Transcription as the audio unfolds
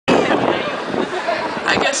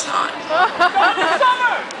I guess not.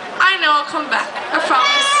 I know, I'll come back. I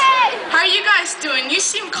promise. How are you guys doing? You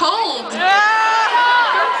seem cold.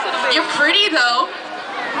 You're pretty though.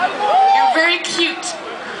 You're very cute.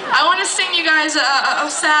 I want to sing you guys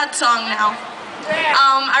a sad song now.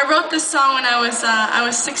 I wrote this song when I was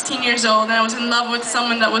 16 years old, and I was in love with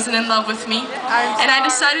someone that wasn't in love with me. And I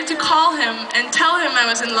decided to call him and tell him I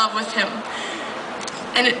was in love with him.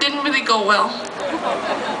 And it didn't really go well.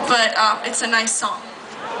 But it's a nice song.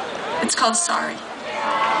 It's called Sorry.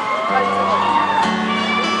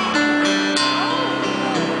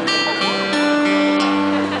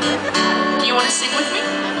 Do you want to sing with me?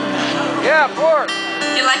 Yeah, of course.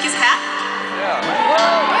 Do you like his hat? Yeah.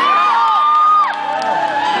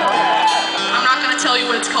 I'm not going to tell you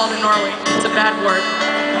what it's called in Norway. It's a bad word.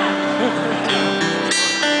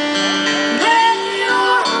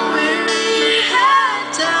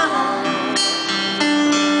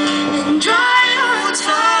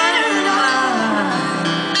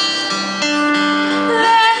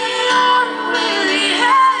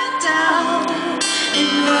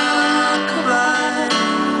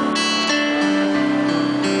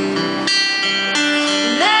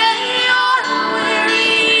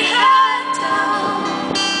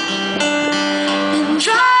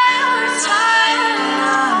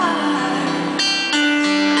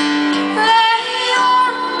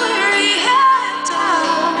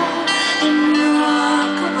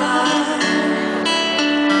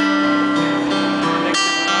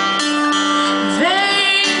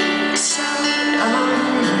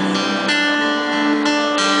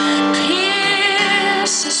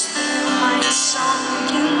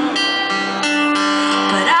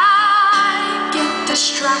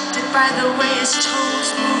 By the way his toes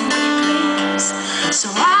move when he plays, so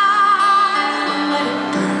I let it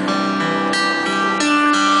burn.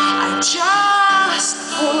 I just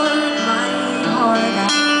poured my heart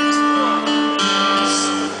out.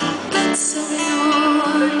 Let's set it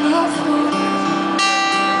on the floor.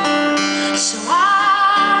 So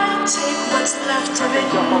I take what's left of it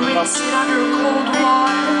and rinse it under cold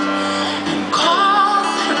water and call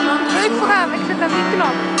him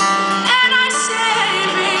up. And I say,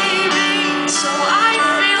 so I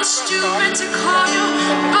feel stupid to call you,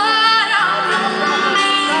 but I'm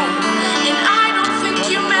lonely. And I don't think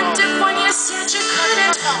you meant it when you said you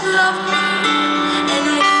couldn't love me. And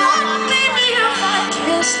I thought maybe if I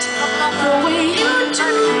kissed the way you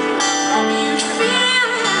do, you'd feel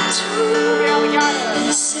it too.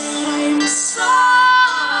 You said I'm sorry,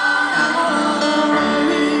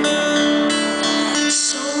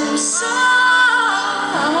 so sorry.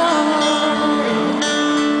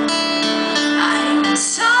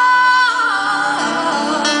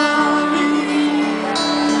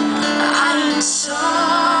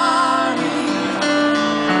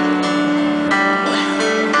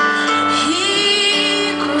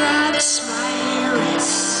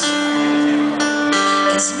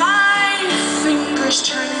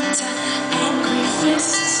 Turn into angry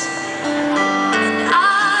fists, and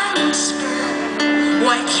I whisper,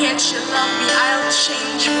 why can't you love me? I'll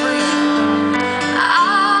change for you.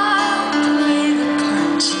 I'll play the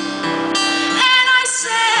part. And I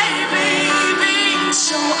say, baby,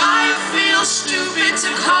 so I feel stupid to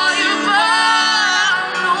call you, but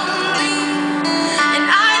I'm lonely. And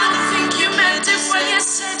I don't think you meant it when you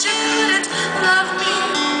said you couldn't love me.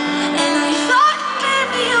 And I thought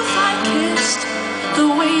maybe if I kissed the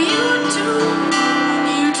way you do,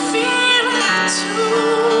 you'd feel it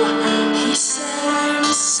too. He said I'm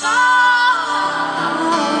sorry,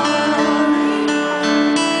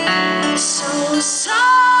 so sorry.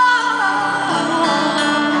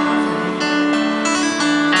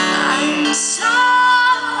 I'm sorry,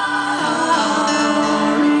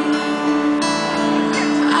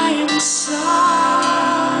 I'm sorry.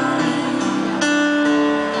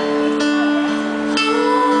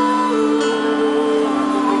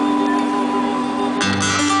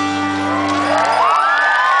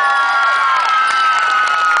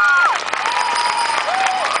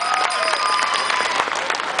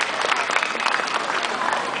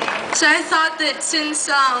 So I thought that since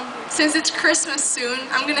it's Christmas soon,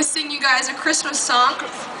 I'm gonna sing you guys a Christmas song,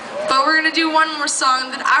 but we're gonna do one more song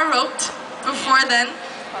that I wrote before then.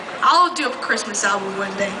 I'll do a Christmas album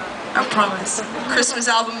one day, I promise. Christmas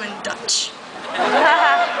album in Dutch.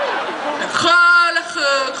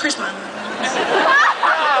 Christmas.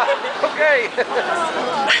 Okay.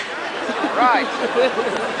 Right.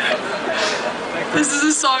 This is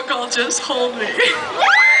a song called Just Hold Me.